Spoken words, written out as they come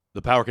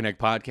The Power Connect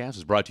podcast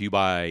is brought to you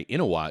by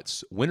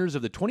InnoWatts, winners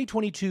of the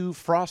 2022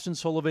 Frost &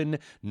 Sullivan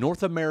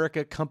North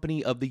America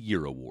Company of the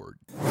Year Award.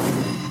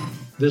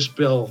 This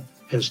bill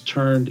has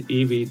turned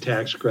EV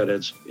tax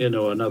credits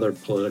into another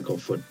political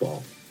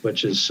football,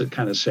 which is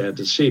kind of sad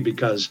to see,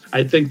 because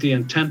I think the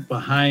intent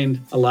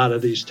behind a lot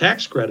of these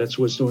tax credits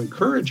was to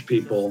encourage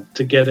people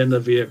to get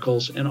into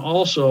vehicles and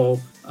also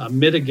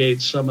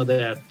mitigate some of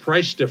that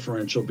price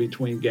differential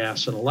between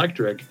gas and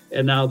electric.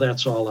 And now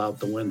that's all out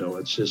the window.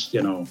 It's just,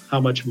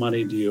 how much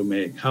money do you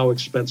make? How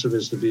expensive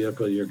is the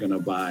vehicle you're going to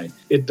buy?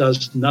 It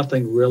does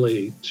nothing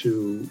really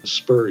to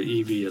spur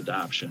EV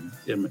adoption,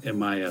 in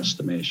my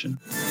estimation.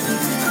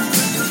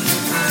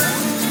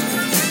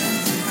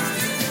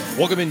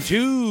 Welcome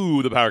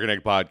into the Power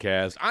Connect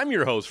podcast. I'm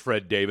your host,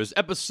 Fred Davis,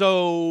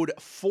 episode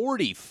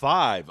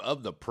 45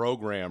 of the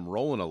program,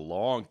 rolling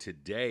along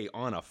today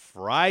on a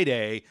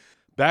Friday.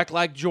 Back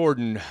like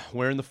Jordan,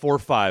 wearing the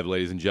 4-5,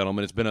 ladies and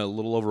gentlemen. It's been a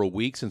little over a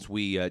week since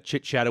we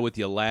chit-chatted with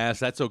you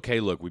last. That's okay.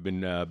 Look, we've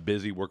been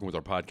busy working with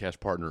our podcast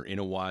partner,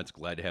 InnoWatts.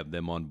 Glad to have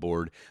them on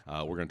board.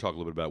 We're going to talk a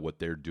little bit about what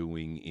they're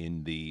doing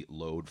in the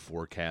load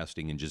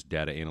forecasting and just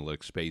data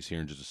analytics space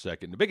here in just a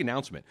second. A big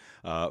announcement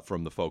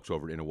from the folks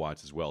over at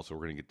InnoWatts as well, so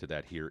we're going to get to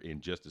that here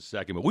in just a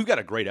second. But we've got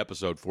a great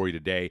episode for you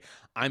today.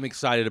 I'm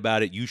excited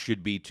about it. You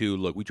should be too.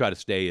 Look, we try to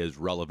stay as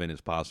relevant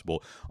as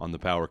possible on the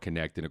Power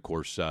Connect, and of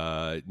course,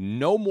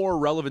 no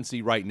more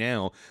relevancy right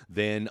now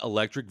than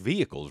electric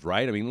vehicles,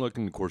 right? I mean, look,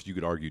 and of course, you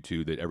could argue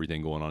too that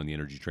everything going on in the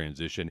energy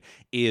transition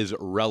is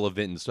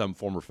relevant in some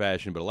form or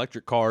fashion, but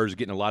electric cars are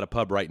getting a lot of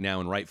pub right now,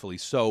 and rightfully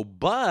so.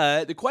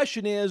 But the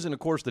question is, and of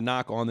course, the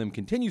knock on them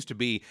continues to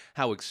be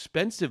how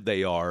expensive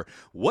they are.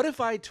 What if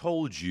I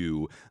told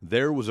you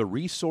there was a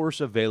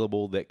resource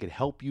available that could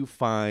help you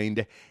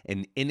find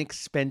an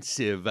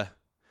inexpensive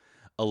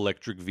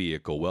electric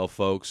vehicle? Well,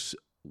 folks,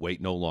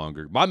 wait no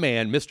longer. My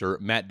man, Mr.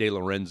 Matt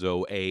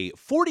DeLorenzo, a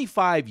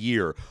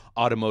 45-year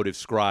automotive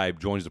scribe,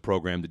 joins the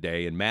program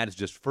today. And Matt is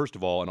just, first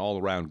of all, an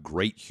all-around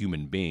great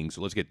human being. So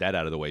let's get that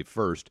out of the way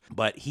first.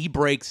 But he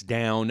breaks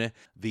down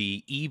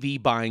the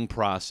EV buying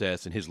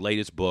process in his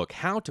latest book,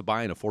 How to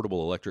Buy an Affordable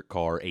Electric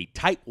Car, a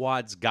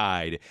Tightwad's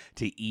Guide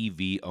to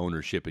EV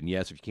Ownership. And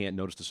yes, if you can't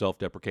notice the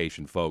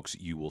self-deprecation, folks,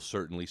 you will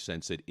certainly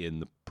sense it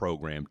in the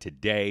program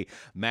today.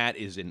 Matt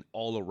is an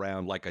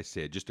all-around, like I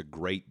said, just a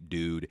great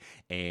dude.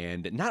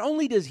 And not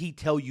only does he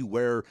tell you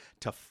where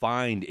to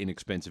find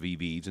inexpensive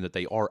EVs and that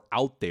they are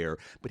out there,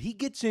 but he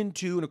gets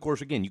into, and of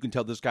course, again, you can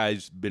tell this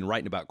guy's been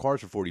writing about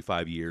cars for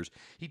 45 years.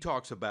 He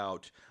talks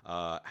about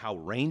how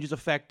range is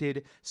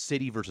affected,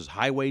 city versus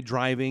highway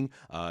driving.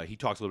 He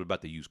talks a little bit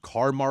about the used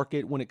car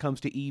market when it comes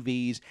to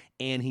EVs,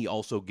 and he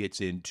also gets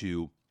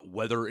into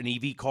whether an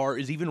EV car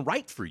is even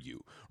right for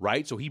you,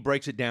 right? So he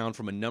breaks it down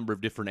from a number of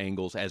different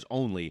angles, as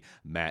only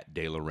Matt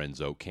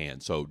DeLorenzo can.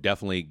 So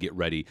definitely get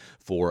ready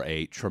for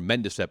a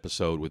tremendous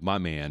episode with my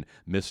man,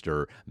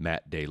 Mr.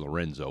 Matt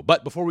DeLorenzo.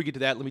 But before we get to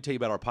that, let me tell you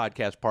about our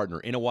podcast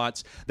partner,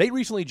 InnoWatts. They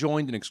recently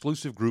joined an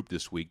exclusive group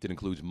this week that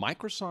includes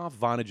Microsoft,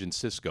 Vonage, and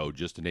Cisco,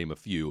 just to name a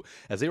few,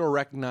 as they were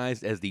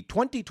recognized as the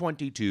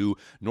 2022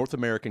 North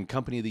American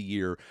Company of the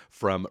Year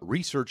from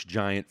research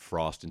giant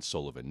Frost &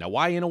 Sullivan. Now,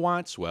 why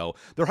InnoWatts? Well,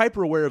 they're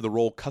hyper-aware of the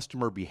role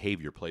customer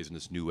behavior plays in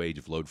this new age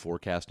of load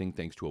forecasting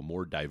thanks to a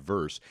more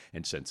diverse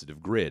and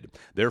sensitive grid.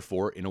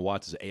 Therefore,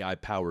 InnoWatts'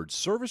 AI-powered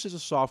service as a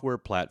software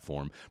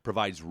platform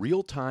provides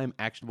real-time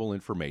actionable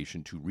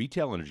information to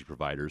retail energy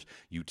providers,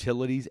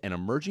 utilities, and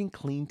emerging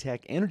clean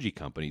tech energy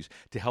companies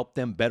to help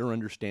them better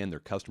understand their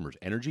customers'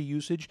 energy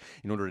usage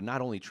in order to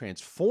not only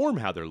transform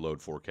how their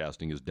load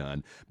forecasting is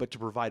done, but to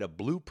provide a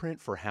blueprint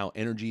for how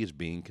energy is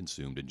being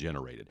consumed and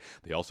generated.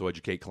 They also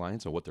educate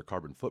clients on what their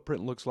carbon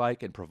footprint looks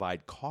like and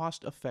provide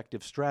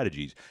cost-effective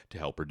strategies to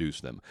help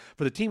reduce them.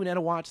 For the team at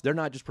InnoWatts, they're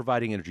not just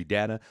providing energy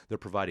data, they're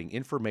providing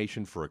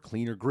information for a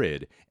cleaner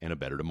grid and a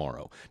better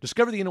tomorrow.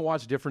 Discover the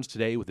InnoWatts difference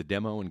today with a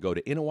demo and go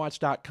to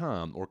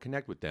InnoWatts.com or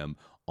connect with them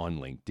on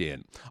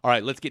LinkedIn. All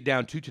right, let's get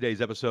down to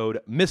today's episode.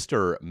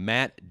 Mr.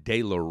 Matt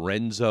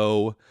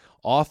DeLorenzo,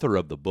 author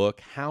of the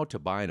book, How to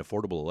Buy an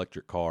Affordable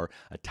Electric Car,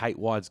 a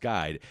Tightwad's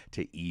Guide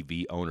to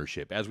EV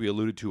Ownership. As we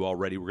alluded to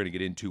already, we're going to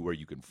get into where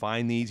you can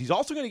find these. He's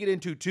also going to get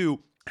into,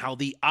 too, how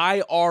the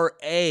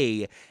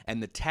IRA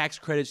and the tax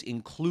credits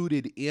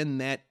included in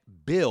that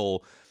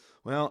bill,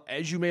 well,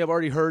 as you may have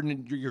already heard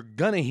and you're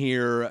going to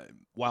hear,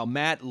 while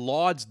Matt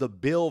lauds the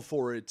bill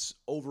for its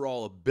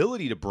overall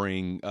ability to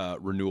bring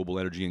renewable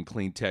energy and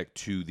clean tech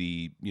to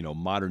the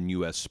modern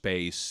U.S.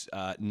 space,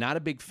 not a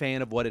big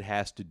fan of what it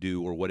has to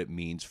do or what it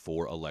means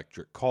for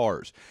electric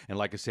cars. And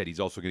like I said, he's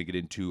also going to get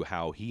into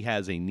how he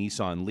has a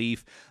Nissan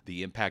Leaf,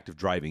 the impact of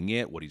driving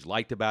it, what he's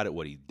liked about it,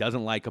 what he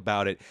doesn't like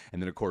about it,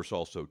 and then of course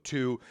also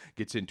too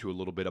gets into a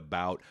little bit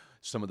about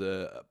some of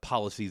the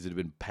policies that have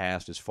been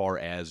passed as far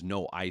as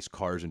no ICE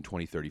cars in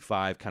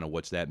 2035, kind of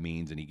what that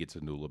means, and he gets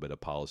into a little bit of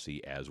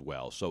policy as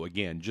well. So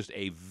again, just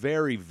a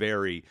very,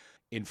 very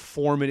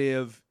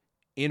informative,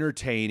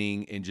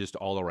 entertaining, and just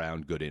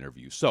all-around good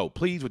interview. So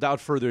please, without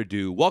further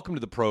ado, welcome to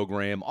the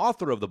program,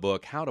 author of the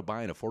book, How to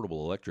Buy an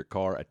Affordable Electric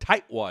Car, a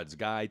Tightwad's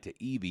Guide to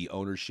EV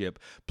Ownership.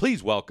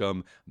 Please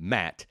welcome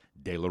Matt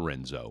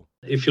DeLorenzo.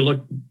 If you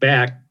look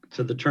back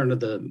to the turn of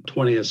the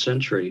 20th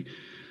century,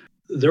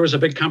 there was a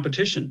big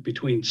competition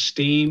between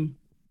steam,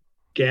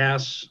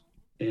 gas,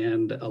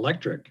 and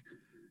electric.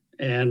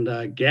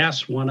 And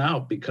gas won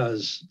out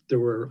because there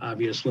were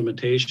obvious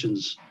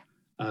limitations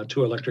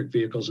to electric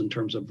vehicles in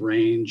terms of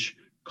range,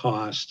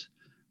 cost,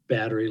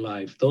 battery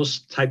life, those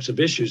types of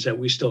issues that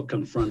we still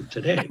confront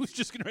today. I was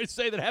just going to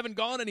say that haven't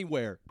gone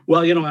anywhere.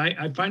 Well,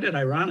 I find it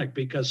ironic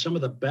because some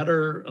of the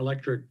better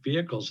electric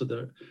vehicles of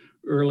the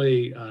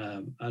early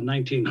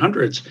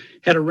 1900s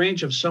had a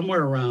range of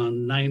somewhere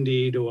around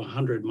 90 to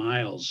 100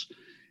 miles.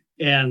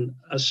 And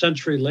a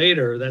century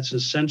later, that's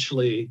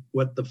essentially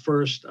what the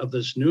first of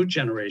this new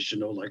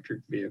generation of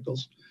electric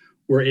vehicles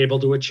were able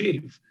to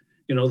achieve.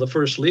 The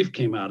first Leaf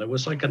came out, it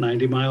was like a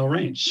 90-mile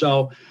range.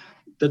 So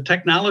the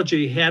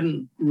technology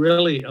hadn't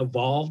really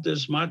evolved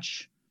as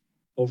much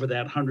over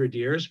that 100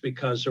 years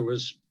because there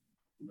was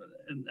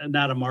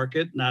not a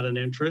market, not an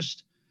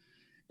interest.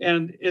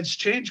 And it's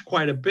changed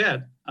quite a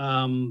bit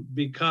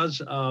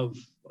because of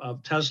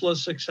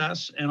Tesla's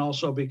success and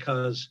also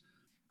because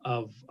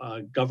of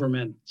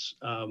government's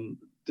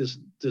this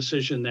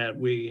decision that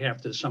we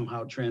have to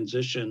somehow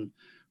transition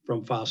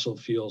from fossil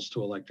fuels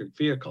to electric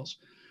vehicles.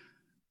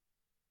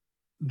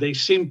 They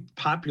seem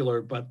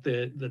popular, but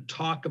the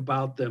talk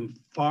about them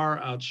far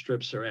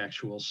outstrips their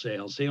actual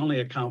sales. They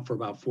only account for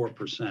about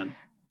 4%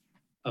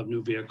 of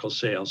new vehicle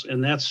sales,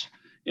 and that's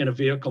in a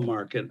vehicle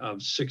market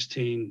of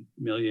 16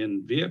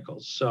 million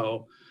vehicles.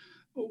 So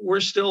we're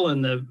still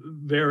in the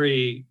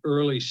very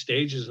early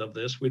stages of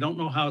this. We don't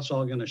know how it's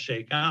all going to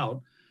shake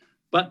out,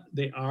 but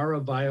they are a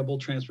viable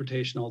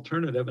transportation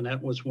alternative. And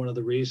that was one of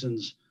the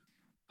reasons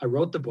I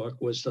wrote the book,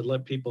 was to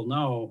let people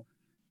know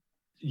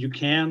you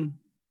can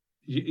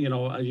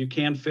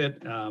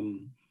fit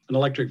an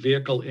electric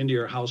vehicle into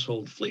your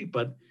household fleet,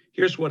 but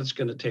here's what it's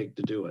going to take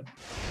to do it.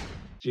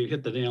 You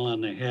hit the nail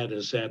on the head,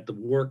 is that the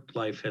work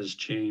life has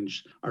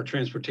changed. Our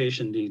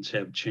transportation needs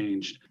have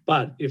changed.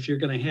 But if you're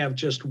going to have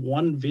just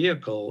one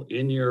vehicle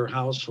in your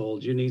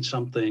household, you need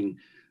something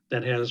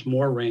that has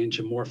more range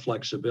and more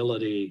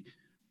flexibility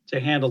to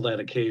handle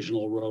that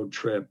occasional road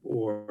trip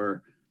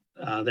or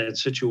that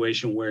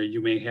situation where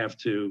you may have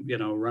to,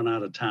 run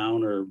out of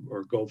town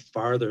or go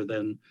farther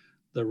than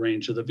the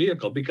range of the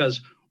vehicle.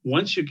 Because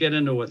once you get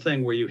into a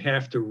thing where you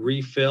have to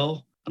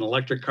refill an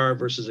electric car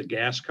versus a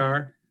gas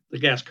car, the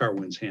gas car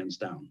wins hands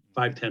down.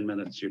 5-10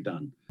 minutes, you're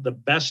done. The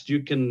best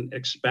you can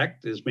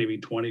expect is maybe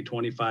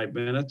 20-25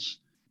 minutes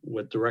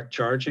with direct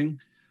charging.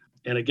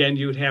 And again,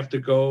 you'd have to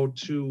go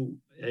to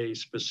a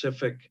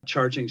specific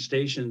charging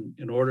station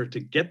in order to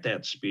get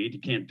that speed. You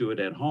can't do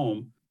it at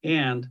home.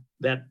 And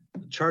that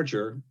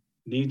charger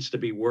needs to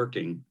be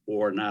working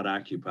or not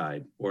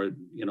occupied, or,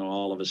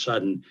 all of a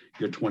sudden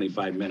your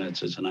 25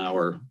 minutes is an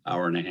hour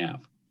and a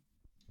half.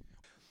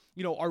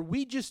 Are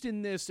we just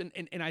in this, and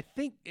I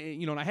think,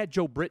 and I had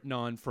Joe Britton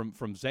on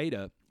from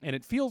Zeta, and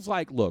it feels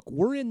like, look,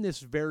 we're in this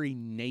very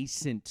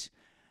nascent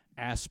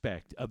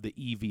aspect of the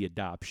EV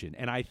adoption.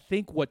 And I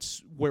think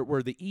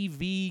where the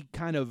EV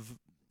kind of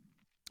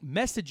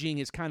messaging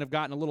has kind of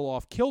gotten a little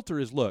off kilter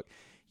is, look,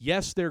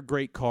 yes, they're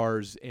great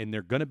cars and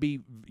they're going to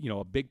be,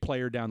 a big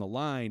player down the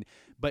line,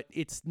 but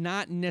it's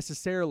not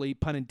necessarily,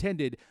 pun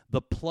intended,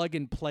 the plug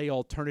and play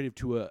alternative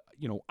to a,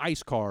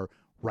 ICE car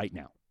right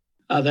now.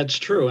 That's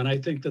true. And I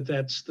think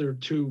there are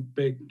two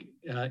big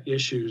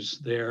issues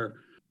there.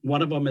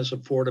 One of them is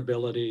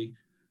affordability,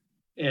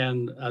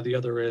 and the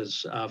other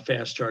is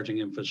fast charging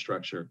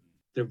infrastructure.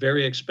 They're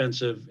very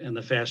expensive, and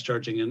the fast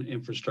charging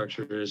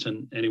infrastructure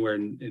isn't anywhere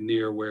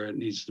near where it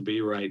needs to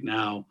be right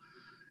now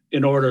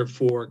in order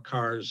for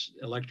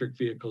electric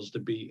vehicles, to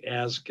be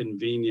as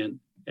convenient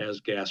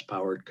as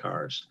gas-powered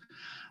cars.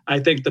 I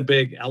think the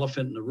big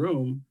elephant in the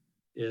room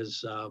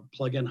is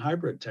plug-in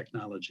hybrid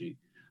technology.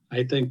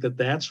 I think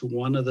that's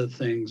one of the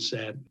things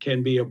that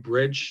can be a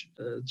bridge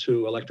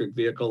to electric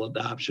vehicle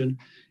adoption,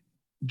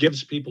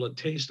 gives people a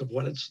taste of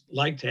what it's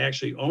like to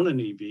actually own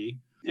an EV,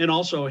 and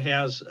also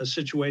has a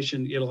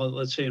situation,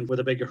 let's say with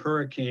a big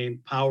hurricane,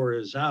 power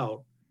is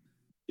out.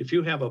 If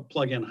you have a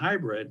plug-in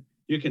hybrid,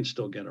 you can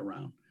still get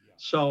around.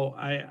 So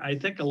I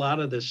think a lot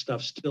of this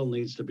stuff still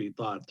needs to be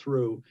thought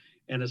through,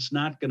 and it's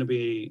not going to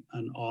be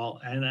an all.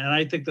 And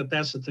I think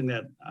that's the thing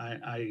that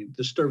I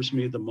disturbs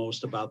me the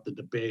most about the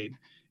debate,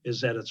 is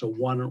that it's a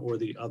one or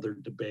the other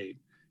debate.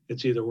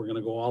 It's either we're going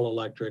to go all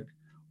electric,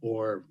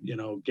 or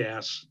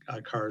gas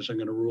cars are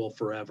going to rule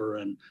forever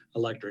and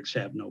electrics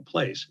have no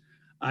place.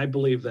 I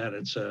believe that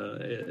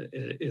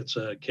it's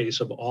a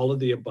case of all of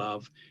the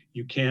above.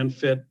 You can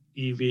fit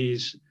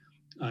EVs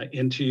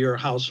into your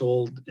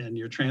household and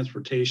your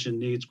transportation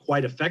needs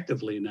quite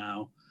effectively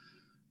now,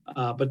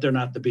 but they're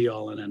not the be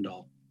all and end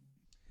all.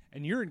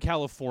 And you're in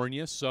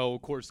California, so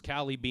of course,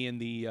 Cali being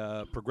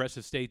the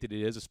progressive state that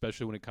it is,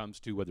 especially when it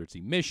comes to whether it's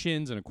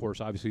emissions, and of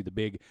course, obviously the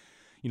big,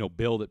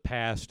 bill that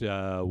passed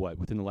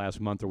within the last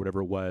month or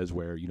whatever it was,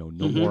 where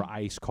no more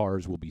ICE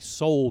cars will be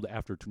sold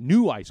after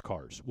new ICE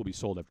cars will be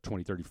sold after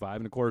 2035.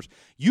 And of course,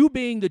 you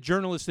being the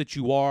journalist that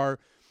you are,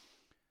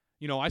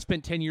 I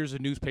spent 10 years as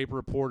a newspaper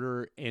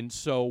reporter, and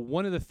so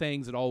one of the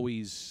things that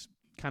always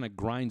kind of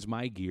grinds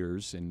my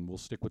gears, and we'll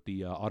stick with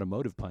the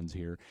automotive puns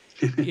here,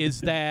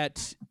 is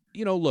that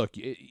look.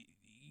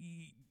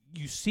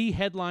 You see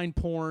headline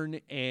porn,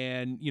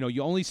 and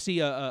you only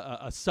see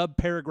a sub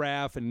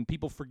paragraph, and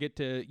people forget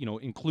to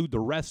include the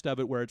rest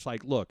of it, where it's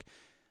like, look,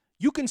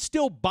 you can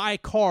still buy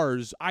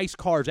ICE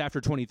cars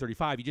after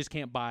 2035. You just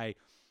can't buy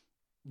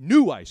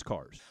new ICE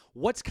cars.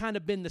 What's kind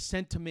of been the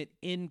sentiment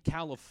in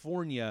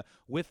California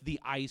with the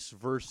ICE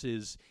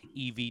versus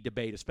EV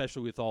debate,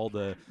 especially with all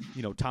the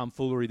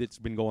tomfoolery that's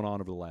been going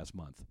on over the last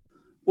month?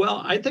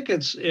 Well, I think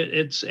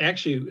it's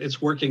actually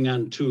working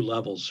on two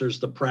levels. There's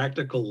the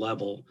practical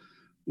level,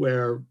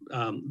 where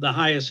the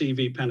highest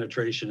EV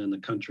penetration in the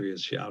country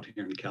is out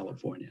here in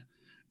California.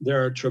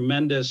 There are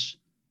tremendous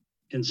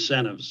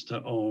incentives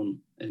to own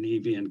an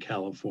EV in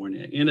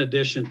California, in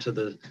addition to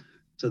the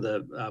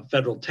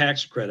federal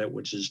tax credit,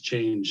 which has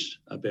changed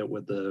a bit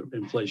with the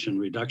Inflation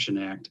Reduction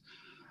Act.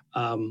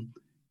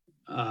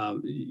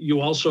 You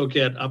also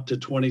get up to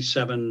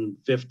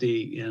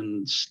 $2,750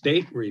 in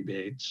state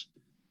rebates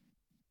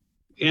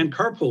and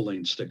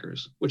carpooling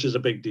stickers, which is a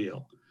big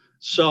deal.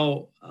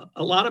 So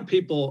a lot of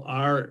people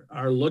are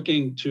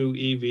looking to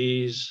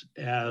EVs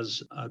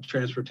as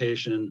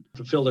transportation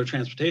to fill their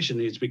transportation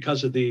needs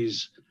because of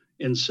these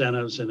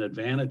incentives and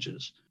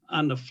advantages.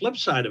 On the flip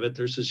side of it,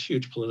 there's this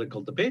huge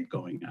political debate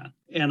going on.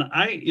 And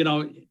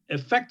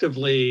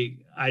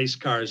effectively, ICE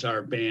cars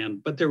are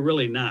banned, but they're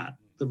really not.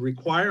 The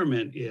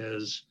requirement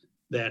is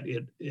that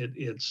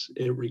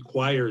it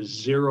requires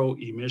zero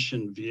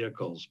emission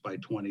vehicles by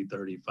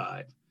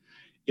 2035.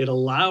 It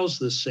allows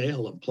the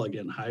sale of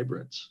plug-in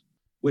hybrids,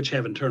 which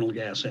have internal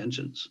gas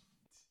engines.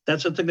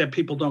 That's the thing that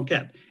people don't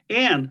get.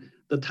 And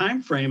the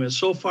time frame is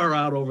so far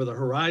out over the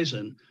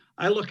horizon.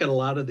 I look at a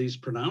lot of these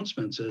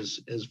pronouncements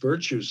as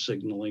virtue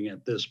signaling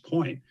at this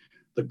point.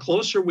 The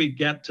closer we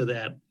get to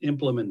that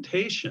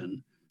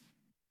implementation,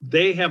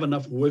 they have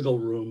enough wiggle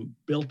room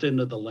built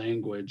into the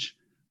language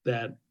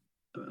that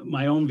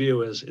my own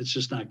view is it's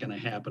just not going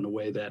to happen the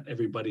way that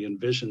everybody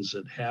envisions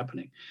it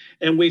happening.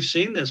 And we've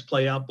seen this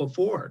play out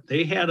before.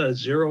 They had a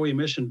zero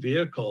emission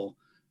vehicle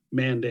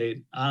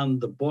mandate on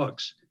the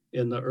books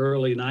in the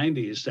early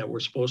 90s that were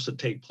supposed to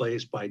take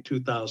place by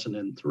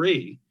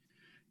 2003,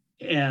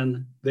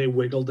 and they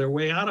wiggled their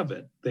way out of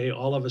it. They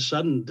all of a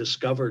sudden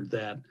discovered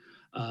that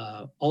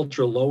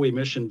ultra low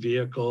emission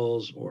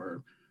vehicles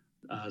or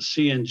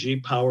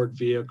CNG powered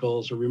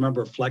vehicles, or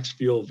remember flex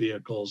fuel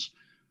vehicles,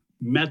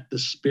 met the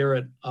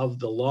spirit of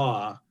the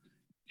law.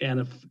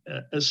 And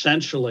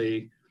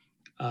essentially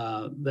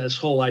this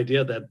whole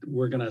idea that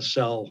we're going to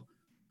sell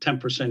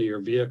 10% of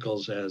your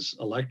vehicles as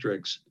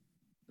electrics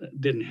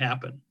didn't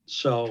happen.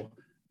 So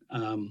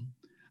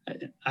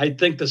I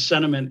think the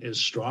sentiment is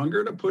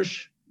stronger to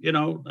push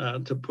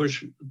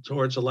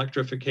towards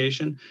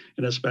electrification,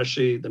 and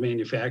especially the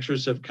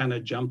manufacturers have kind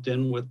of jumped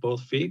in with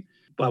both feet.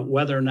 But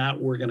whether or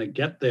not we're going to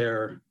get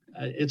there,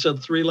 it's a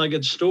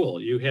three-legged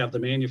stool. You have the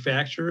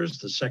manufacturers,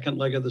 the second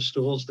leg of the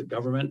stool is the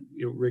government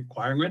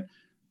requirement.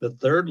 The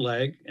third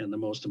leg, and the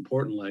most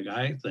important leg,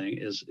 I think,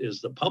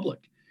 is the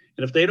public.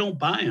 And if they don't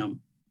buy them,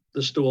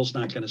 the stool's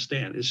not going to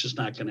stand. It's just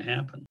not going to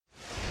happen.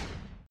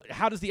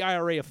 How does the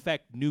IRA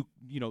affect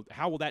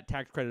how will that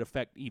tax credit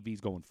affect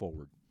EVs going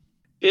forward?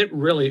 It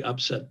really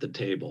upset the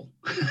table.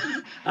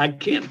 I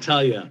can't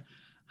tell you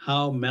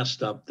how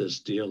messed up this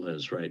deal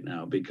is right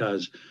now,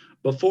 because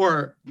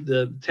before,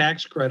 the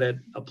tax credit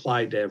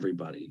applied to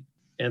everybody,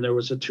 and there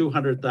was a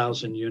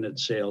 200,000 unit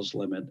sales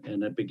limit,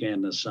 and it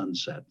began to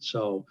sunset.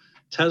 So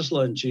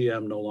Tesla and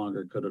GM no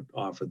longer could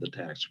offer the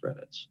tax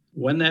credits.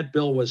 When that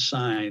bill was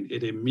signed,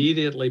 it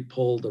immediately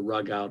pulled the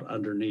rug out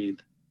underneath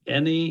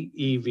any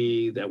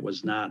EV that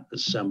was not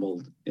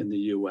assembled in the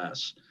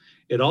US.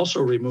 It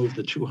also removed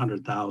the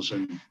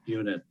 200,000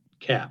 unit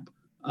cap.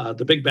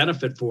 The big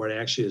benefit for it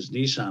actually is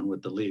Nissan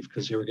with the Leaf,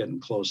 because they were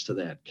getting close to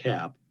that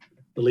cap.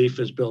 The Leaf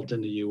is built in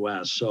the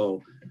US,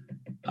 so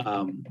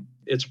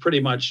it's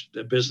pretty much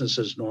business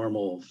as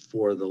normal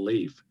for the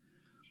Leaf.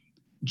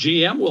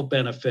 GM will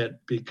benefit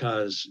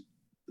because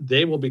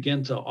they will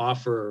begin to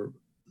offer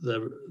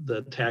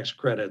the tax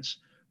credits,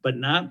 but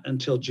not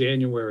until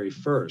January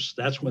 1st.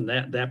 That's when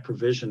that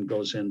provision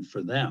goes in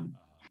for them.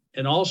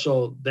 And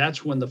also,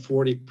 that's when the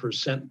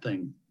 40%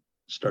 thing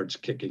starts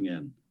kicking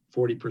in.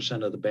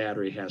 40% of the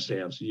battery has to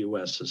have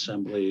US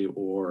assembly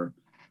or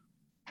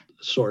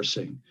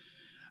sourcing.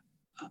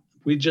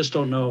 We just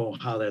don't know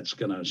how that's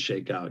going to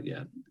shake out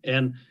yet.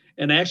 And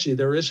actually,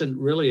 there isn't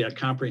really a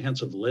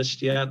comprehensive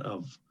list yet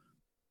of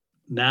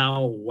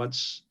now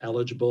what's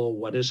eligible,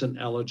 what isn't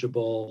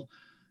eligible.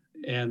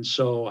 And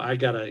so I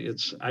gotta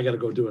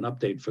go do an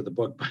update for the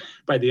book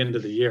by the end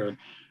of the year,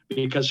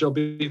 because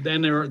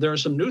there are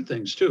some new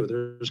things too.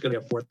 There's going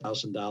to be a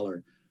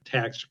 $4,000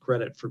 tax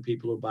credit for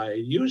people who buy a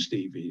used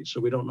EV.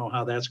 So we don't know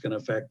how that's going to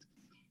affect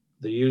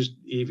the used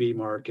EV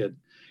market.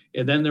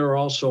 And then there are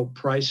also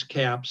price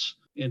caps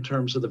in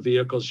terms of the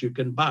vehicles you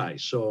can buy.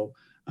 So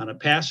on a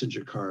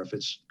passenger car, if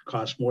it's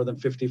costs more than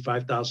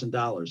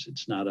 $55,000,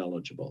 it's not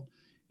eligible.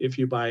 If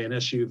you buy an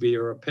SUV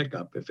or a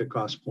pickup, if it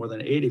costs more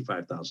than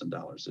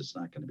 $85,000, it's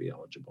not going to be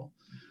eligible.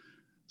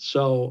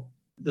 So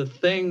the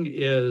thing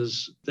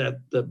is that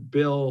the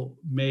bill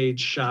made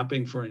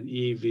shopping for an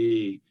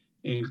EV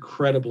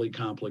incredibly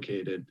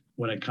complicated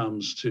when it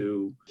comes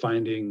to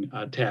finding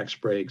tax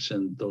breaks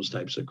and those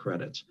types of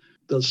credits.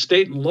 The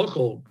state and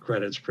local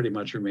credits pretty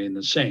much remain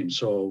the same.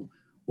 So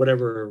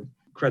whatever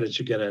credits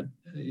you get in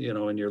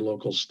your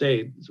local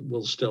state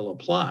will still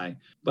apply.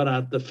 But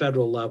at the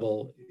federal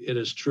level, it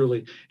is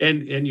truly,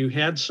 and you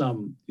got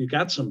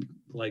some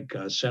like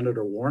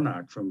Senator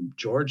Warnock from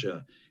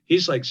Georgia.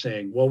 He's like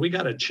saying, well, we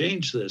got to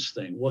change this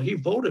thing. Well, he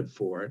voted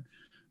for it,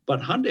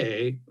 but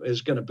Hyundai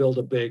is going to build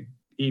a big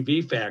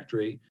EV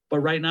factory. But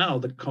right now,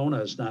 the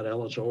Kona is not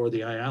eligible, or the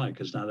Ioniq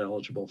is not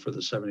eligible for the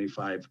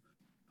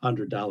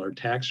 $7,500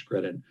 tax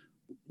credit,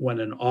 when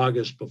in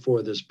August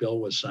before this bill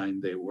was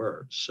signed, they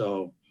were.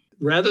 So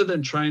rather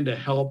than trying to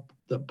help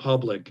the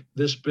public,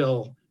 this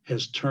bill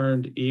has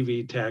turned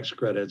EV tax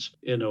credits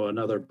into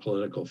another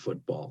political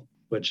football,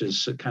 which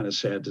is kind of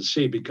sad to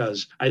see,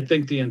 because I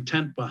think the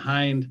intent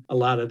behind a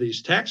lot of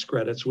these tax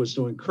credits was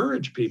to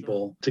encourage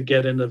people to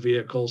get into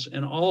vehicles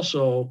and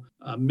also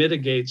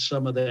mitigate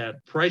some of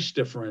that price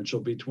differential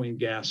between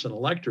gas and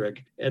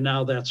electric. And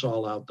now that's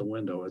all out the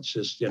window. It's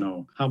just,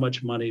 how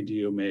much money do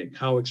you make?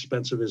 How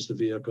expensive is the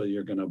vehicle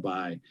you're going to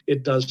buy?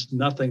 It does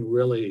nothing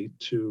really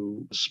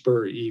to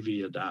spur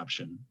EV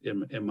adoption,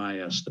 in my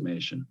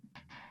estimation.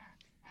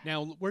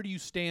 Now, where do you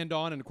stand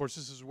on, and of course,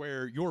 this is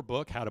where your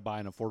book, How to Buy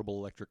an Affordable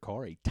Electric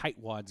Car, a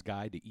Tightwad's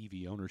Guide to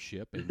EV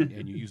Ownership,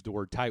 and you use the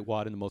word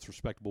tightwad in the most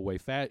respectable way,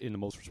 in the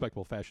most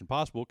respectable fashion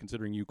possible,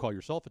 considering you call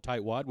yourself a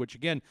tightwad, which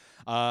again,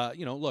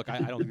 look, I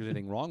don't think there's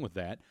anything wrong with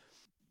that.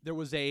 There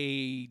was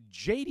a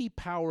J.D.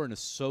 Power and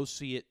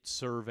Associate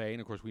survey,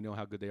 and of course we know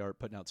how good they are at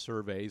putting out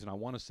surveys, and I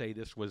want to say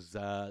this was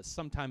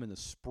sometime in the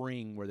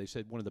spring, where they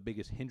said one of the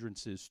biggest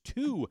hindrances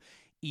to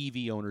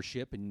EV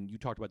ownership, and you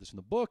talked about this in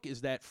the book,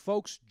 is that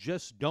folks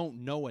just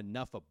don't know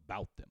enough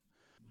about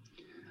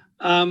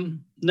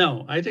them.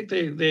 No, I think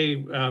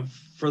they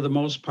for the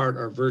most part,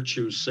 are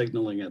virtue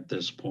signaling at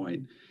this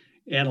point.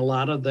 And a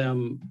lot of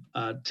them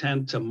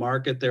tend to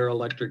market their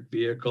electric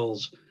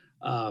vehicles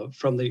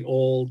from the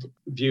old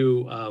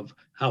view of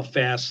how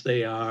fast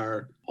they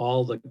are,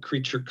 all the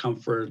creature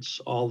comforts,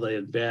 all the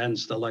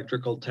advanced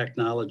electrical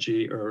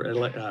technology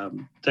or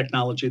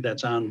technology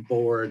that's on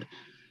board.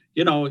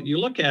 You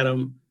look at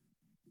them,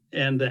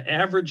 and the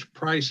average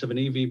price of an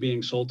EV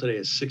being sold today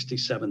is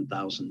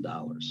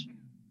 $67,000.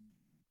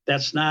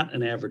 That's not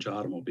an average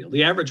automobile.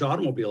 The average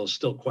automobile is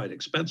still quite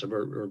expensive,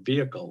 or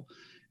vehicle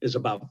is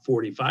about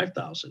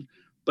 $45,000.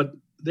 But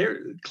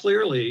they're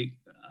clearly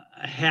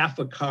half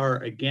a car,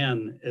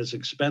 again, as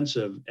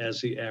expensive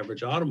as the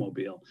average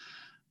automobile.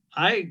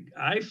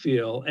 I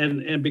feel,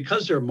 and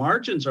because their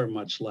margins are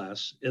much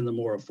less in the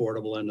more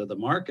affordable end of the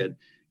market,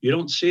 you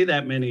don't see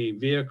that many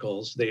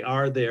vehicles. They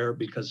are there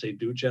because they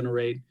do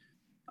generate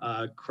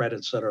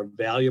credits that are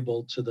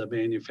valuable to the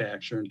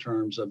manufacturer in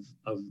terms of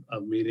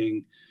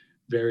meeting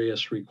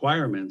various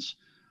requirements.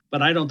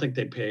 But I don't think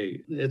they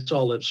pay. It's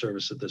all lip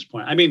service at this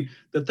point. I mean,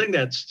 the thing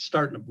that's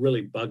starting to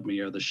really bug me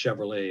are the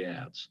Chevrolet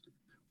ads,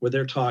 where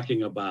they're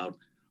talking about,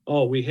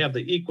 oh, we have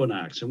the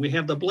Equinox, and we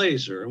have the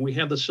Blazer, and we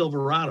have the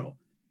Silverado.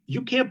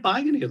 You can't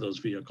buy any of those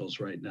vehicles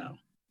right now,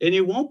 and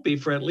you won't be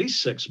for at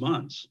least 6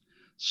 months.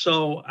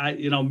 So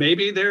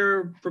maybe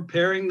they're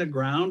preparing the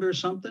ground or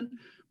something,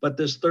 but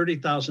this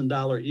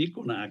 $30,000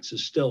 Equinox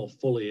is still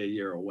fully a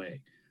year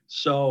away.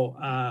 So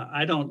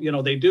I don't,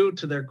 they do,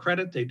 to their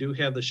credit, they do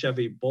have the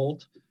Chevy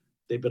Bolt.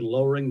 They've been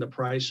lowering the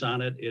price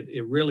on it.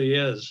 It really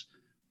is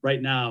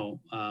right now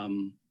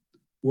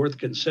worth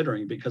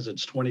considering, because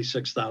it's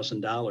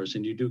 $26,000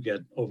 and you do get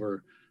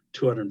over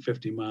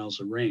 250 miles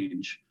of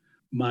range.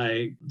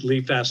 My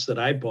Leaf S that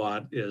I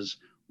bought is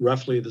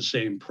roughly the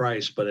same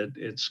price, but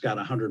it's got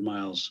 100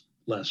 miles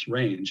less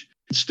range.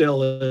 It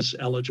still is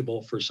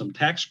eligible for some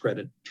tax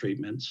credit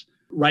treatments.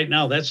 Right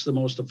now, that's the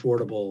most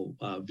affordable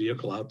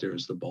vehicle out there,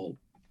 is the Bolt.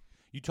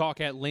 You talk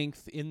at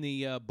length in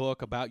the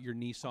book about your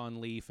Nissan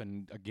Leaf,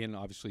 and again,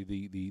 obviously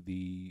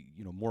the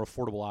more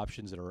affordable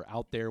options that are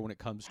out there when it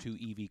comes to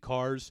EV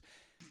cars.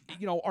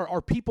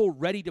 Are people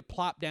ready to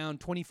plop down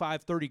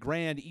 25, 30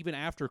 grand, even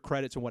after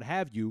credits and what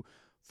have you,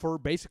 for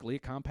basically a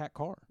compact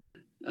car?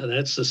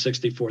 That's the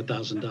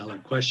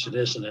 $64,000 question,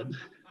 isn't it?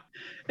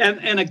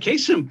 And a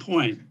case in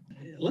point,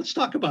 let's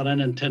talk about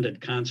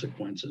unintended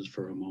consequences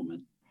for a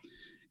moment.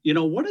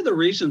 One of the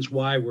reasons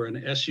why we're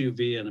an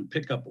SUV and a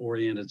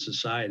pickup-oriented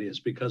society is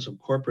because of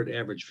corporate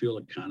average fuel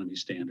economy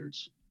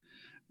standards.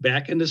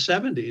 Back in the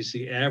 70s,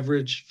 the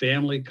average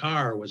family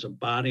car was a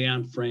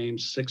body-on-frame,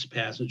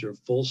 6-passenger,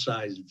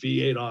 full-size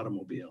V8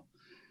 automobile.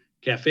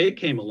 Cafe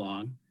came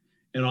along,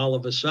 and all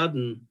of a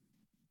sudden,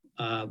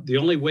 the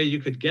only way you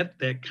could get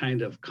that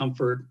kind of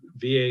comfort,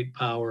 V8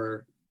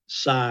 power,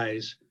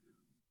 size,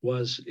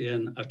 was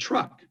in a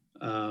truck,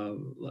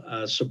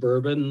 a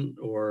Suburban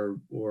or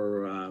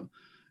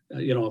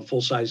a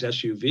full-size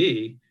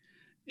SUV,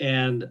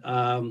 and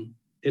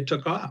it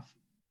took off.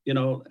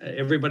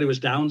 Everybody was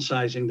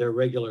downsizing their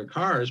regular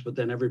cars, but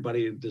then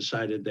everybody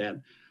decided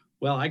that,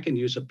 well, I can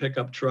use a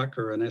pickup truck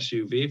or an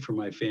SUV for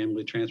my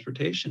family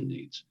transportation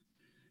needs.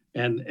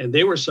 And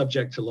they were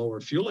subject to lower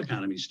fuel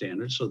economy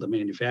standards, so the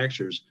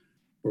manufacturers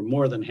were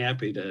more than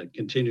happy to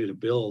continue to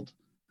build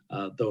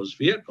those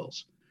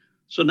vehicles.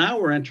 So now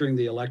we're entering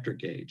the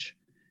electric age,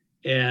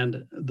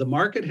 and the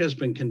market has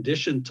been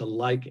conditioned to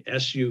like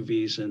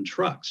SUVs and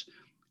trucks.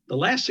 The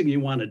last thing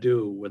you want to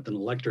do with an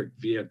electric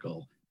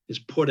vehicle is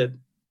put it,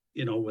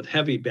 with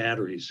heavy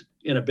batteries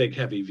in a big,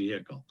 heavy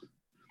vehicle.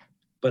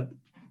 But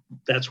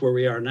that's where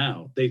we are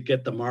now. They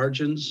get the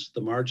margins.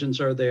 The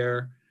margins are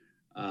there.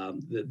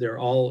 They're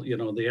all, the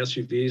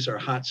SUVs are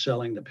hot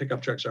selling. The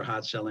pickup trucks are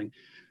hot selling.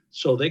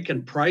 So they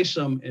can price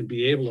them and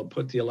be able to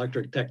put the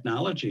electric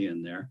technology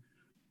in there.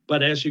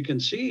 But as you can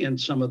see in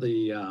some of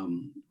the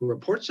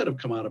reports that have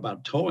come out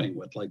about towing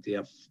with like the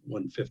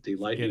F-150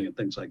 Lightning and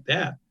things like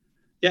that,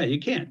 yeah, you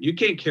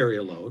can't carry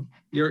a load.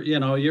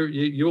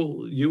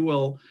 You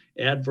will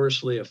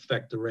adversely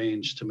affect the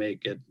range to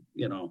make it,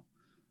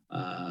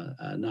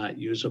 not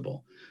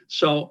usable.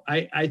 So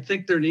I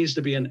think there needs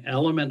to be an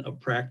element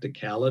of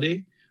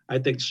practicality. I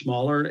think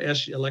smaller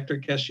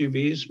electric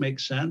SUVs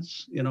make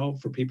sense,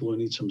 for people who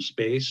need some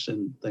space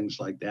and things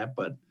like that.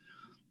 But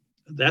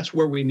that's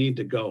where we need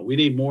to go. We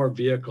need more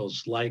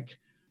vehicles like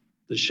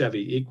the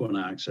Chevy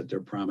Equinox that they're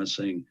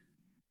promising,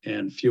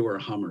 and fewer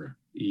Hummer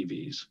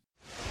EVs.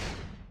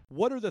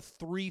 What are the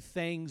three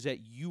things that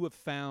you have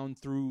found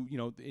through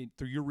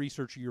your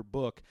research of your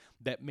book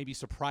that maybe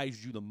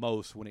surprised you the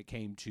most when it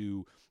came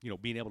to,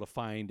 being able to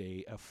find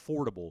a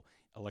affordable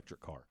electric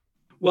car?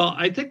 Well,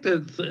 I think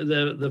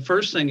the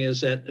first thing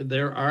is that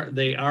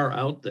they are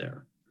out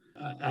there.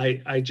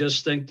 I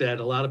just think that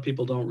a lot of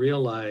people don't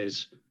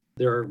realize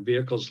there are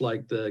vehicles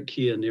like the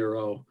Kia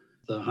Niro,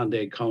 the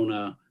Hyundai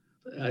Kona,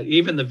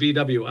 even the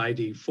VW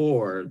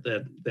ID4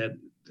 that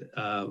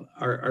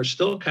are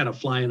still kind of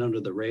flying under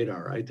the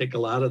radar. I think a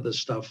lot of the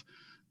stuff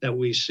that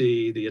we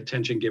see, the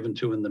attention given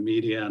to in the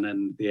media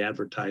and the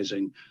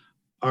advertising,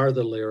 are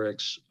the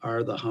Lyrics,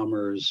 are the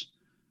Hummers.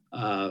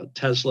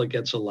 Tesla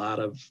gets a lot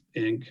of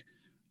ink.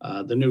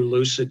 The new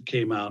Lucid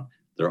came out.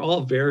 They're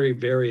all very,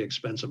 very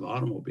expensive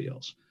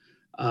automobiles.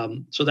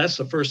 So that's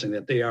the first thing,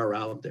 that they are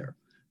out there.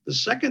 The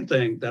second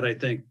thing that I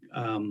think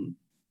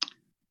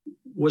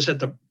was that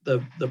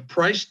the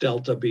price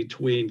delta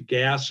between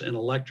gas and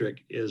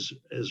electric is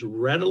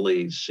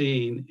readily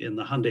seen in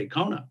the Hyundai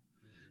Kona.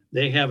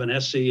 They have an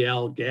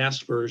SEL gas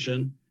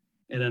version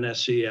and an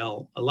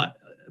SEL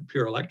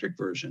pure electric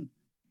version.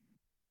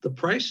 The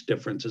price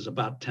difference is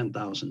about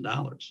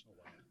 $10,000.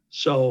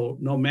 So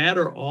no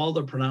matter all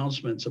the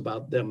pronouncements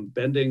about them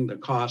bending the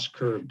cost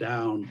curve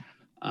down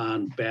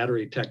on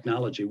battery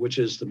technology, which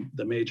is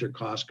the major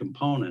cost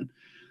component,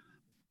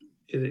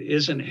 it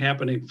isn't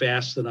happening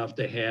fast enough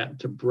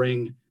to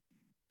bring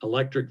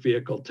electric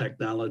vehicle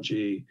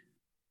technology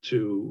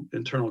to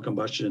internal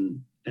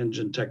combustion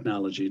engine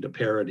technology to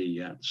parity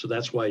yet. So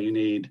that's why you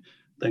need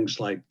things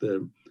like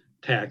the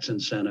tax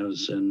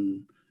incentives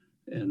and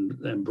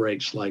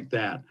breaks like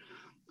that.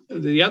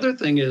 The other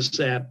thing is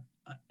that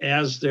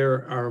as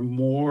there are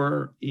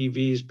more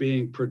EVs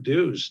being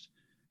produced,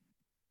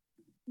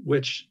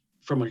 which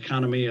from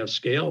economy of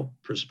scale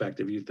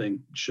perspective, you think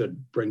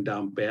should bring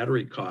down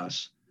battery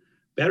costs.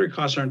 Battery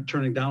costs aren't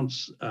turning down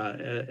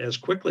as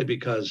quickly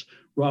because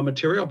raw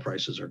material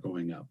prices are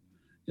going up.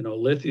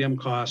 Lithium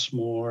costs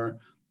more.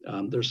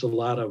 There's a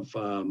lot of,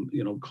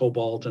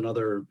 cobalt and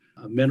other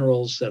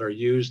minerals that are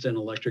used in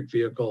electric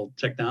vehicle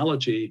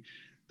technology,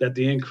 that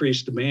the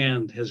increased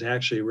demand has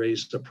actually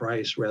raised the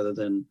price rather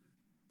than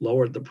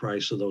lowered the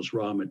price of those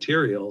raw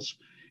materials.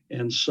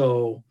 And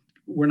so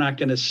we're not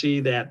going to see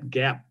that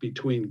gap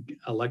between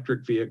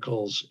electric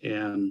vehicles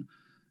and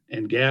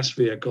gas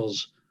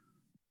vehicles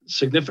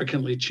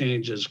significantly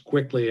change as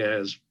quickly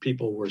as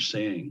people were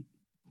saying.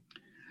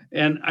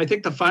 And I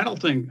think the final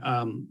thing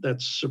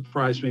that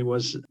surprised me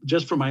was,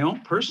 just from my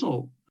own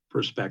personal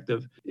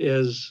perspective,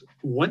 is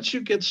once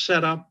you get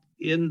set up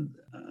in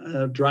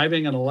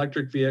driving an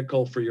electric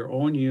vehicle for your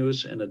own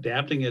use and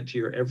adapting it to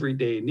your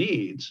everyday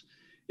needs,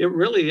 it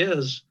really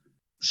is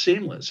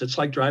seamless. It's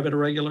like driving a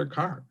regular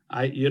car.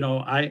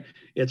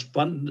 It's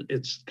fun.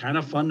 It's kind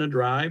of fun to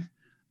drive.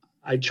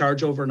 I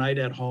charge overnight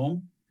at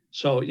home.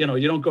 So, you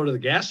don't go to the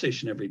gas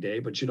station every day,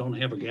 but you don't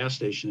have a gas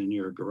station in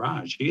your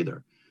garage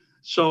either.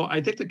 So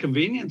I think the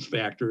convenience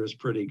factor is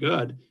pretty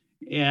good.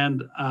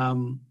 And,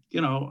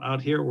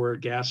 out here where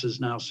gas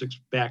is now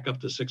back up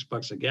to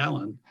 $6 a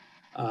gallon,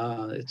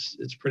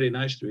 it's pretty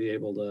nice to be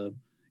able to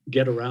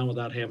get around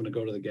without having to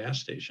go to the gas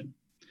station.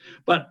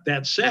 But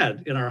that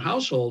said, in our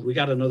household, we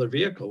got another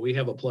vehicle. We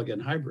have a plug-in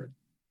hybrid.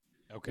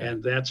 Okay.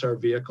 And that's our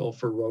vehicle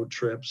for road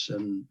trips.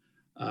 And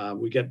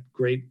we get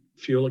great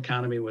fuel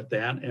economy with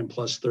that, and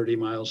plus 30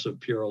 miles of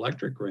pure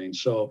electric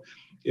range. So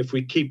if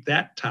we keep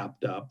that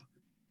topped up,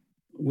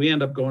 we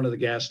end up going to the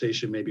gas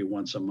station maybe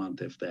once a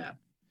month, if that.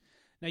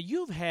 Now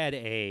you've had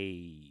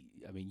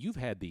you've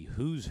had the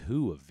who's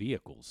who of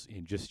vehicles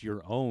in just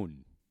your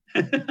own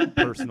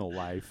personal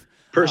life.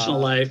 Personal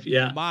life,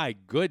 yeah. My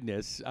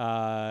goodness.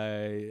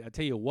 I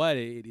tell you what,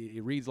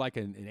 it reads like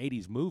an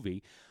 80s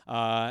movie.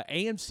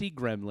 AMC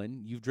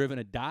Gremlin, you've driven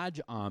a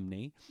Dodge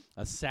Omni,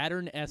 a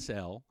Saturn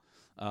SL,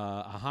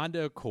 a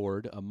Honda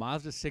Accord, a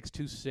Mazda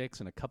 626,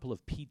 and a couple of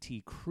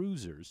PT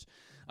Cruisers.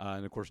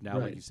 And, of course, now,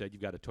 like you said,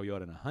 you've got a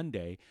Toyota and a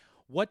Hyundai.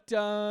 What,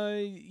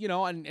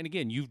 and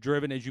again, you've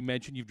driven, as you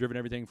mentioned, you've driven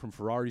everything from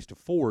Ferraris to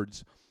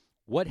Fords.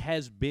 What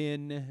has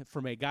been,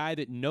 from a guy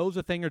that knows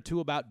a thing or two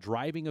about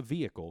driving a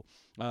vehicle,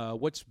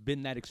 what's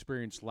been that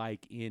experience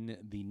like in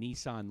the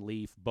Nissan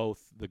Leaf,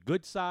 both the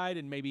good side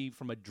and maybe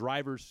from a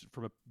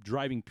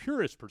driving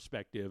purist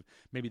perspective,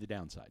 maybe the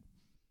downside?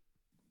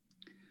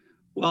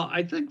 Well,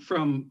 I think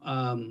from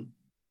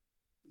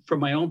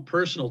my own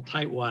personal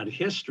tightwad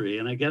history,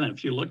 and again,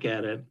 if you look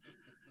at it,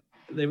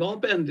 they've all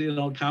been,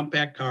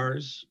 compact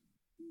cars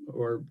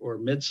or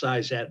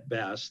midsize at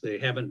best. They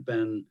haven't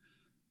been.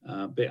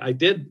 I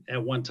did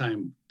at one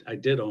time. I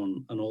did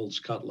own an Olds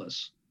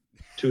Cutlass,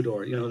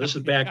 2-door. This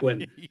is back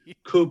when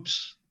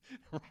coupes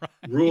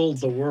ruled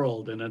the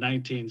world in the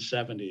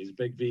 1970s.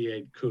 Big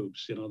V8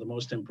 coupes. The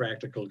most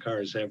impractical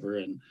cars ever.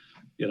 And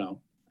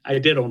I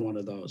did own one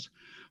of those.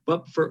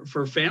 But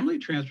for family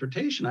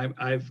transportation,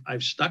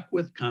 I've stuck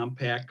with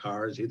compact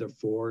cars, either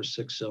 4 or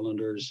 6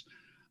 cylinders,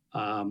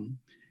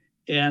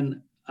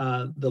 and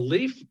the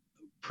Leaf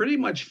pretty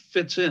much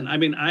fits in. I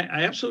mean,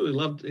 I absolutely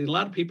loved. A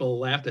lot of people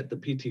laughed at the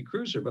PT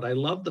Cruiser, but I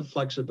love the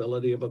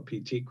flexibility of a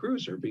PT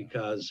Cruiser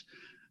because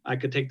I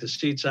could take the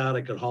seats out,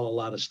 I could haul a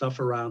lot of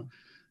stuff around.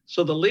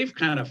 So the Leaf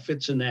kind of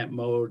fits in that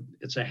mode.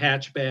 It's a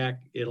hatchback.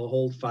 It'll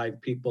hold 5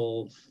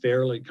 people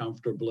fairly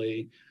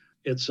comfortably.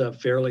 It's a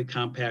fairly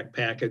compact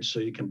package, so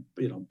you can,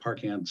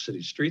 parking on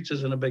city streets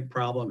isn't a big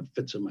problem. It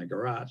fits in my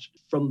garage.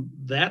 From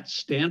that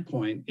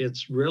standpoint,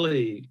 it's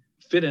really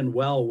fit in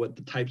well with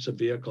the types of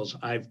vehicles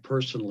I've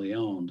personally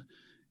owned.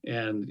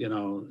 And,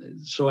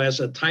 so as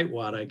a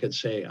tightwad, I could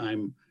say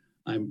I'm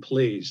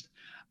pleased.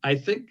 I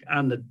think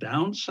on the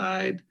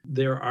downside,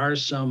 there are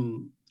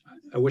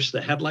I wish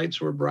the headlights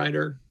were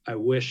brighter. I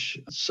wish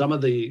some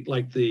of the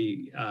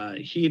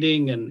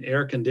heating and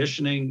air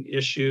conditioning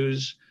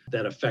issues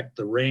that affect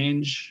the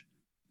range,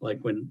 like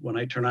when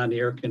I turn on the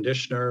air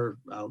conditioner,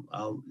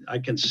 I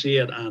can see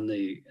it on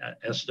the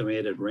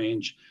estimated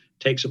range,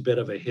 takes a bit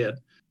of a hit.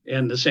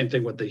 And the same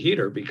thing with the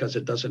heater, because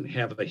it doesn't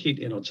have a heat,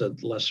 it's a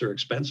lesser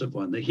expensive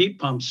one. The heat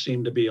pumps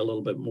seem to be a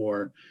little bit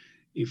more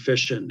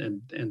efficient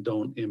and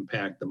don't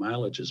impact the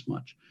mileage as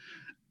much.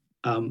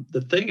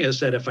 The thing is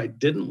that if I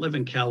didn't live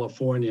in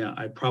California,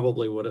 I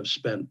probably would have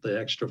spent the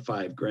extra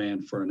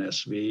 $5,000 for an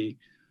SV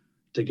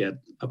to get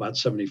about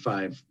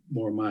 75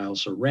 more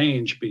miles of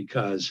range,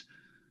 because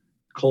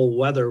cold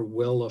weather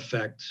will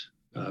affect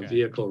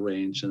vehicle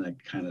range and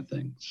that kind of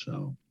thing.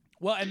 So,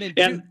 well, and then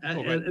the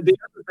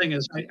other thing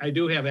is I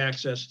do have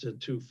access to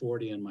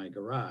 240 in my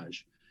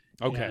garage.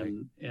 Okay.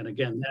 And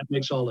again, that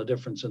makes all the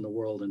difference in the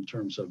world in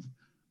terms of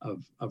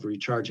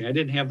recharging. I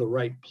didn't have the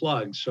right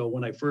plug, so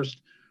when I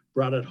first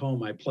brought it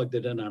home, I plugged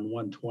it in on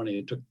 120.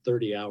 It took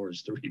 30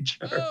 hours to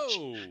recharge.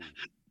 Oh.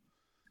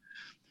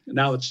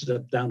 Now it's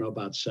down to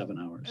about 7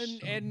 hours.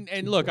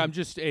 And look, I'm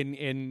just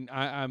I'm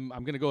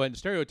going to go ahead and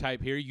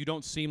stereotype here. You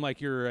don't seem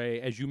like you're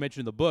as you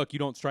mentioned in the book, you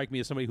don't strike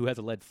me as somebody who has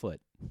a lead foot.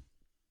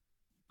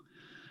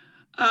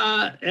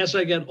 As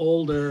I get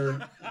older,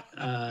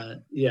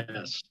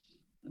 yes.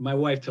 My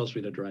wife tells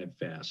me to drive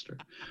faster,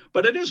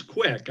 but it is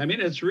quick. I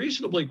mean, it's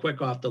reasonably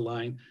quick off the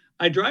line.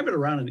 I drive it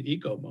around in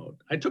eco mode.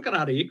 I took it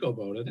out of eco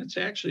mode, and it's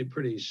actually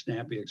pretty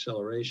snappy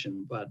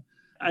acceleration. But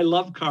I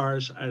love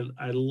cars.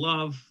 I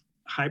love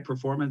high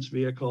performance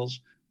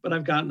vehicles, but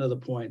I've gotten to the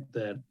point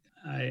that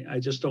I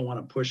just don't want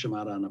to push them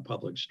out on a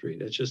public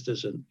street. It just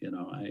isn't,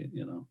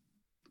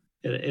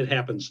 it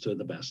happens to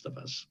the best of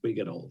us. We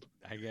get old.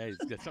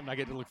 That's something I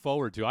get to look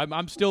forward to.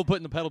 I'm still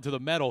putting the pedal to the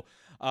metal.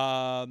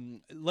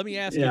 Let me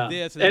ask you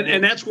this,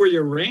 and that's where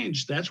your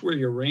range. That's where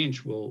your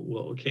range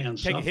can take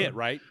suffer. A hit,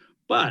 right?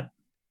 But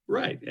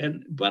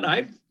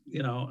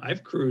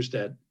I've cruised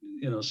at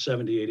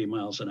 70, 80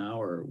 miles an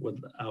hour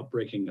without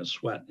breaking a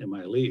sweat in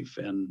my Leaf,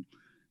 and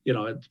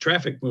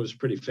traffic moves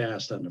pretty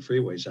fast on the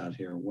freeways out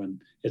here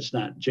when it's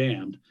not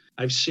jammed.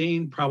 I've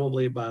seen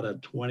probably about a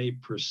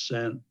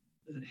 20%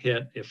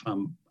 hit if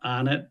I'm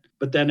on it.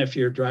 But then if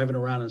you're driving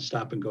around in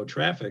stop and go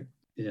traffic,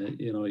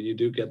 you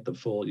do get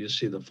you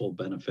see the full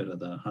benefit of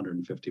the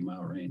 150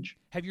 mile range.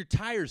 Have your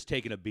tires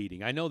taken a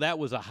beating? I know that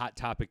was a hot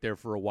topic there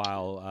for a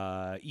while.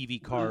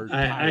 EV cars.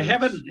 I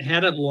haven't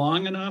had it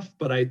long enough,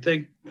 but I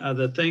think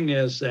the thing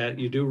is that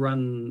you do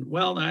run,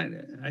 well, I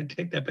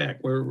take that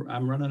back.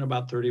 I'm running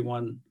about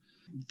 31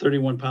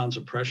 pounds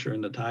of pressure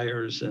in the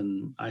tires,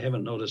 and I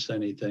haven't noticed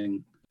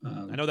anything.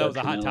 I know that was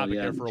a hot topic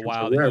there for a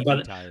while.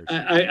 But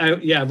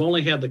I've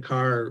only had the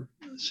car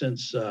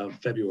since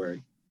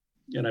February,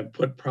 and I've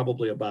put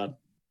probably about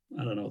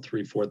I don't know,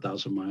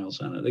 4,000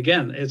 miles on it.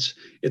 Again, it's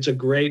a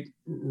great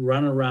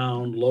run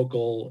around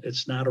local.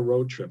 It's not a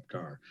road trip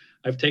car.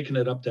 I've taken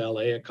it up to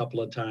LA a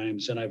couple of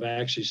times, and I've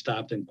actually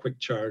stopped in quick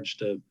charge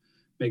to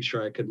make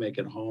sure I could make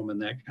it home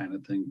and that kind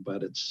of thing.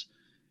 But it's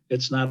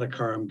not a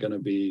car I'm going to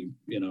be,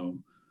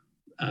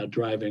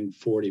 driving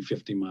 40,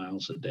 50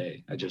 miles a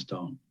day. I just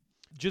don't.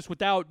 Just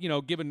without,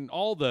 giving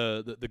all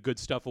the good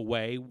stuff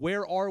away,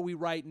 where are we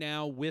right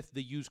now with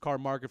the used car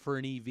market for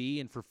an EV?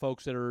 And for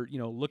folks that are,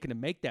 looking to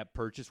make that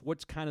purchase,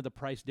 what's kind of the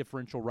price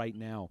differential right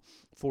now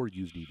for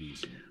used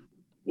EVs?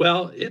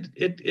 Well,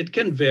 it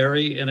can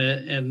vary,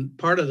 and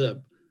part of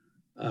the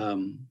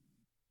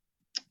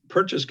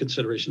purchase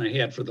consideration I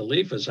had for the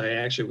Leaf is I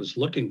actually was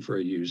looking for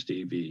a used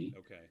EV.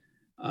 Okay.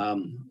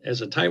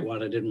 As a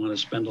tightwad, I didn't want to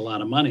spend a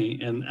lot of money,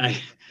 and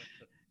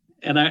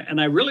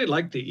I really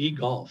like the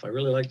e-Golf. I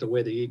really like the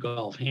way the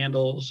e-Golf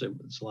handles.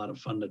 It's a lot of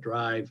fun to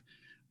drive.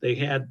 They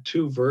had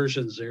two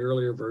versions. The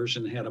earlier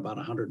version had about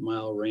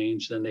 100-mile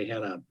range. Then they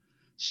had a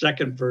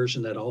second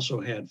version that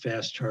also had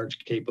fast charge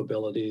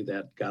capability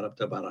that got up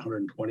to about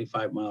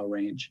 125-mile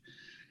range.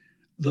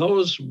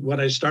 Those, when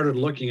I started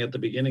looking at the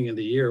beginning of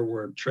the year,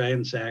 were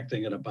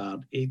transacting at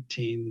about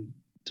 $18,000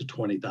 to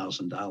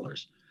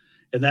 $20,000.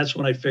 And that's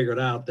when I figured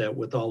out that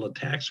with all the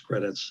tax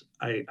credits,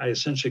 I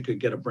essentially could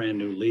get a brand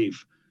new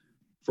Leaf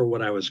for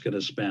what I was going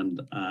to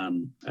spend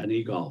on an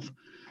e-Golf.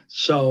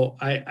 So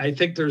I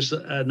think there's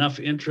enough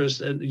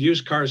interest, and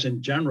used cars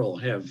in general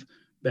have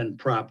been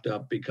propped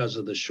up because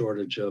of the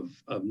shortage of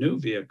new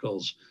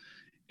vehicles.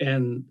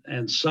 And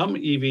some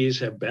EVs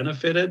have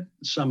benefited,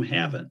 some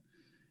haven't.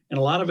 And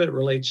a lot of it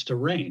relates to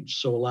range.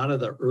 So a lot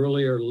of the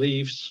earlier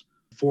Leafs,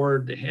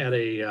 Ford had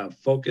a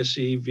Focus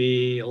EV,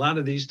 a lot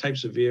of these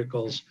types of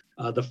vehicles,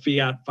 the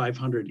Fiat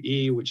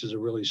 500e, which is a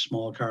really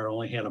small car,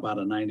 only had about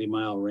a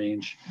 90-mile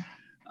range.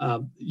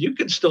 You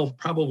could still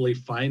probably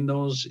find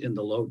those in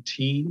the low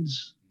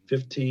teens,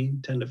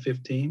 10 to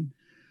 15.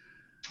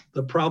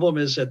 The problem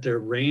is that their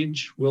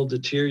range will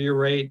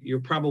deteriorate. You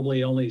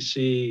probably only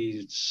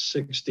see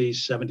 60,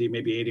 70,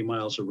 maybe 80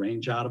 miles of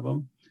range out of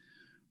them.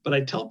 But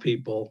I tell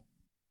people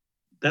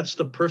that's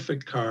the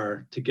perfect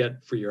car to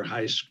get for your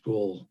high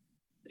school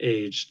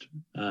aged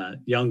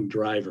young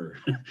driver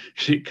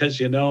because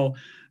they're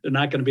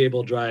not going to be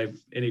able to drive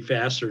any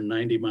faster than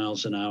 90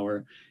 miles an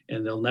hour,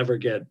 and they'll never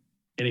get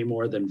any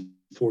more than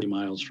 40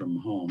 miles from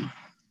home.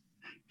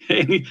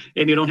 And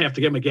you don't have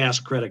to give them a gas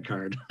credit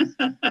card.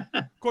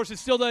 Of course, it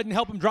still doesn't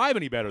help them drive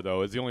any better,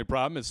 though, is the only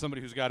problem. Is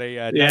somebody who's got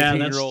a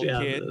 19-year-old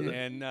kid.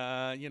 And,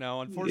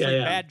 unfortunately,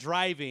 bad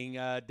driving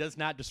does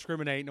not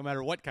discriminate no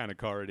matter what kind of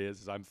car it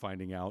is, as I'm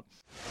finding out.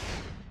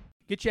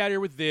 Get you out of here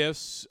with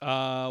this.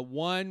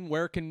 One,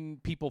 where can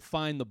people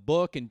find the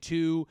book? And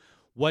two,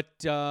 what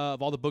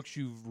of all the books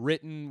you've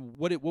written,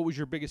 what was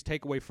your biggest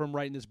takeaway from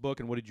writing this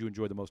book, and what did you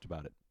enjoy the most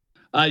about it?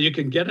 You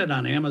can get it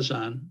on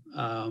Amazon,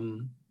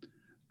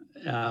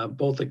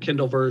 both the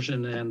Kindle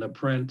version and the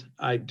print.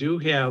 I do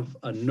have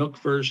a Nook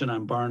version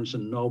on Barnes &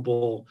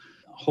 Noble.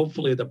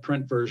 Hopefully the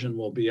print version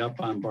will be up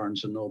on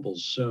Barnes & Noble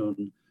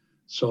soon.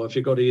 So if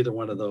you go to either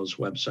one of those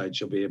websites,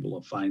 you'll be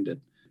able to find it.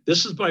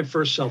 This is my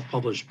first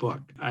self-published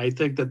book. I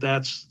think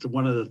that's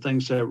one of the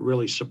things that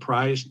really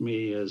surprised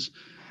me is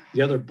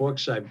the other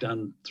books I've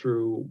done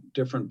through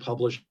different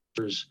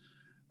publishers.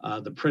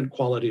 The print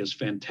quality is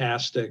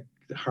fantastic.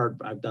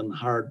 I've done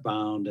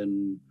hardbound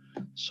and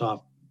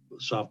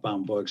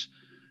softbound books.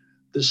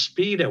 The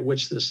speed at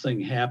which this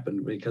thing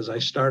happened, because I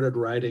started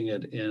writing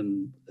it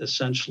in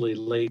essentially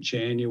late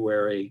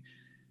January,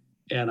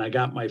 and I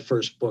got my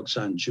first books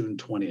on June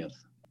 20th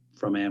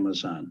from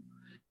Amazon.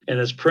 And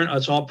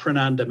it's all print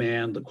on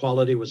demand. The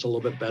quality was a little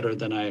bit better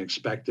than I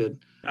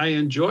expected. I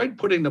enjoyed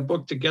putting the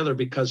book together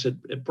because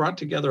it brought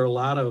together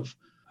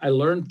I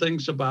learned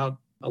things about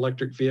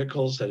electric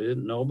vehicles that I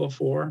didn't know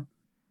before.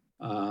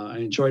 I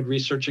enjoyed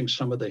researching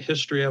some of the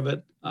history of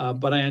it,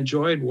 but I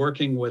enjoyed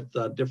working with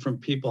different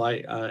people.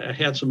 I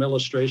had some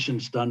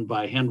illustrations done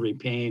by Henry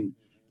Payne,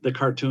 the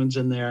cartoons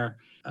in there,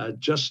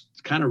 just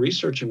kind of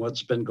researching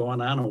what's been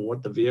going on and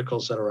what the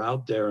vehicles that are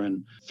out there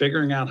and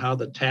figuring out how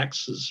the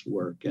taxes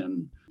work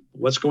and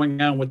what's going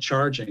on with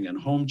charging and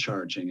home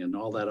charging and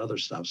all that other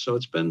stuff. So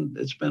it's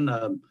been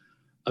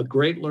a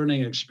great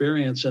learning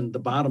experience. And the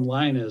bottom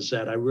line is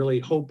that I really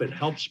hope it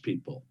helps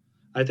people.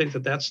 I think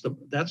that's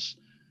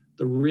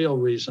the real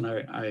reason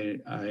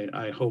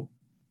I hope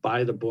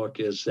buy the book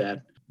is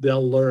that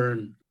they'll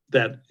learn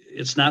that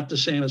it's not the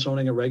same as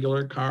owning a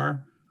regular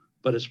car,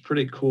 but it's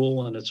pretty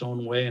cool in its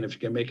own way. And if you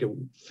can make it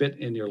fit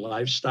in your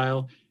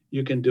lifestyle,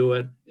 you can do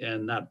it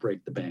and not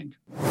break the bank.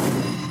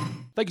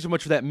 Thank you so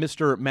much for that,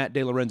 Mr. Matt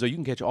DeLorenzo. You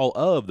can catch all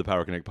of the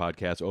Power Connect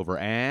podcasts over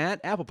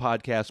at Apple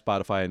Podcasts,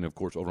 Spotify, and, of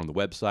course, over on the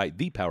website,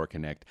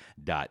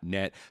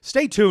 thepowerconnect.net.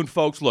 Stay tuned,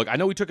 folks. Look, I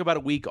know we took about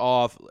a week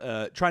off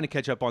trying to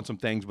catch up on some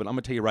things, but I'm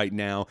going to tell you right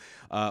now,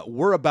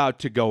 we're about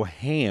to go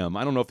ham.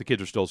 I don't know if the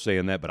kids are still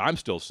saying that, but I'm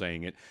still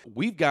saying it.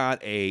 We've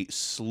got a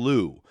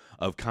slew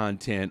of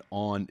content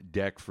on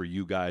deck for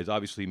you guys.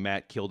 Obviously,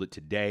 Matt killed it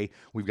today.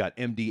 We've got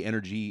MD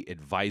Energy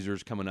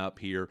Advisors coming up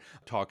here,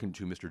 talking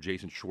to Mr.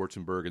 Jason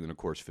Schwarzenberg, and then, of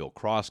course, Phil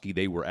Krosky.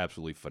 They were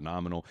absolutely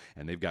phenomenal,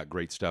 and they've got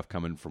great stuff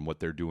coming from what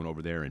they're doing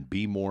over there in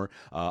Be More.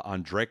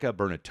 Andreka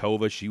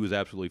Bernatova, she was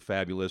absolutely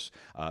fabulous.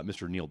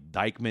 Mr. Neil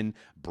Dykman,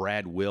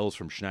 Brad Wills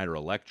from Schneider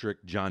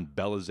Electric, John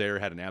Belizaire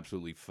had an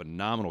absolutely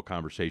phenomenal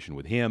conversation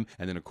with him,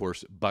 and then, of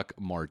course, Buck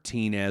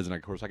Martinez, and,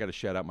 of course, I got to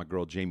shout out my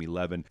girl Jamie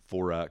Levin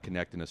for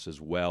connecting us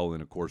as well.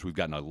 And, of course, we've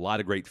gotten a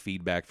lot of great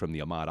feedback from the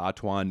Ahmad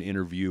Atwan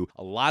interview.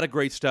 A lot of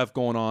great stuff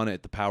going on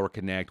at the Power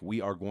Connect. We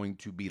are going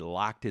to be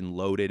locked and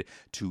loaded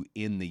to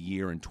end the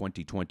year in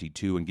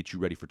 2022 and get you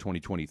ready for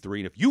 2023.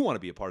 And if you want to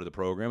be a part of the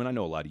program, and I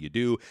know a lot of you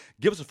do,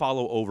 give us a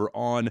follow over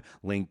on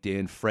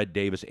LinkedIn, Fred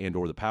Davis and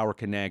or the Power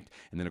Connect.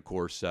 And then, of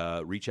course,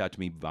 reach out to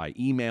me by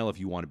email if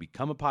you want to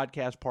become a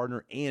podcast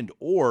partner and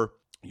or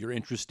you're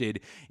interested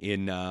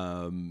in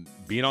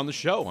being on the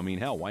show. I mean,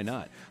 hell, why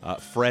not?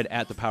 Fred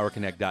at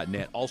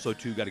thepowerconnect.net. Also,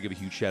 too, got to give a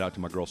huge shout out to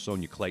my girl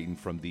Sonia Clayton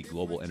from the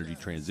Global Energy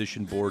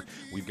Transition Board.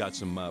 We've got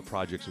some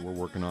projects that we're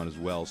working on as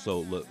well. So,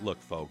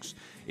 look folks,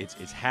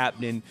 it's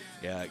happening.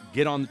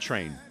 Get on the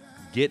train.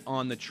 Get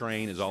on the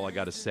train is all I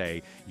got to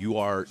say. You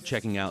are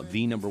checking out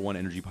the #1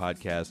 energy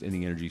podcast in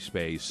the energy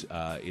space.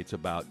 It's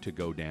about to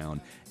go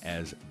down,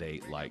 as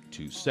they like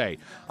to say.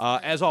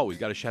 As always,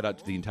 got to shout out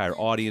to the entire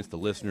audience, the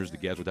listeners, the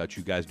guests. Without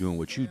you guys doing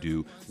what you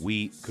do,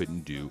 we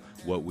couldn't do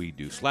what we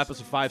do. Slap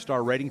us a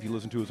 5-star rating if you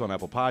listen to us on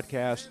Apple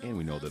Podcasts, and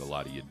we know that a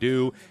lot of you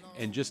do.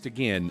 And just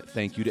again,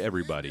 thank you to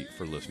everybody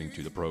for listening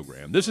to the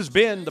program. This has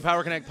been the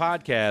Power Connect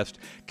podcast,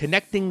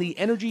 connecting the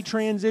energy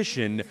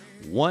transition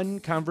one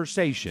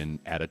conversation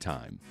at a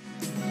time.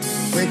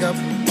 Wake up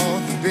all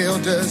the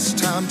builders,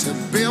 time to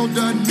build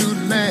a new